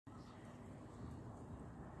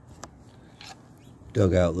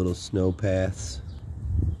Dug out little snow paths.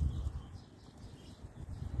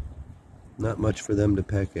 Not much for them to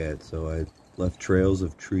peck at, so I left trails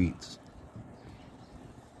of treats.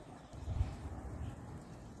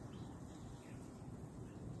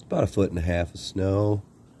 About 1.5 feet of snow.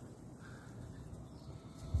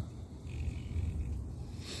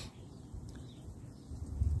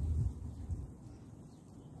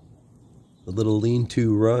 The little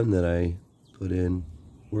lean-to run that I put in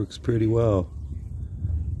works pretty well.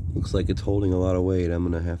 Looks like it's holding a lot of weight. I'm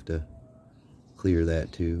gonna have to clear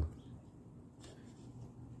that too.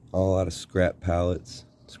 A lot of scrap pallets,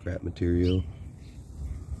 scrap material.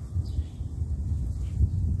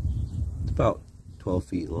 It's about 12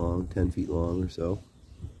 feet long, 10 feet long or so.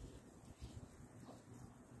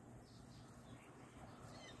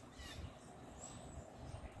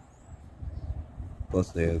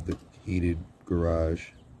 Plus they have the heated garage,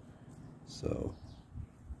 so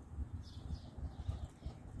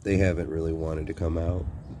they haven't really wanted to come out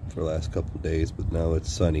for the last couple of days, but now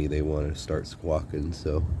it's sunny, they want to start squawking,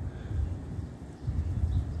 so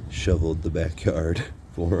shoveled the backyard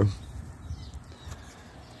for them.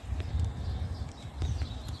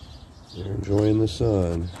 They're enjoying the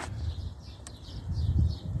sun.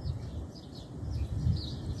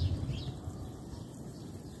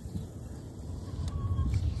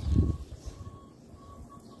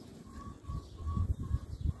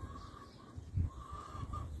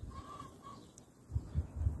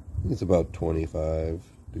 It's about 25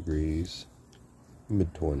 degrees,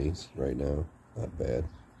 mid-20s right now, not bad.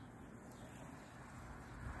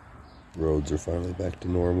 Roads are finally back to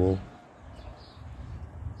normal.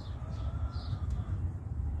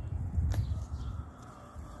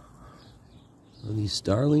 Are these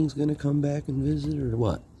starlings gonna come back and visit or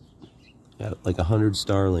what? Got like 100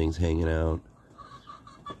 starlings hanging out.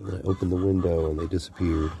 And I opened the window and they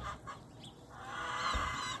disappeared.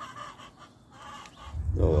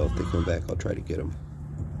 Oh well, if they come back, I'll try to get them.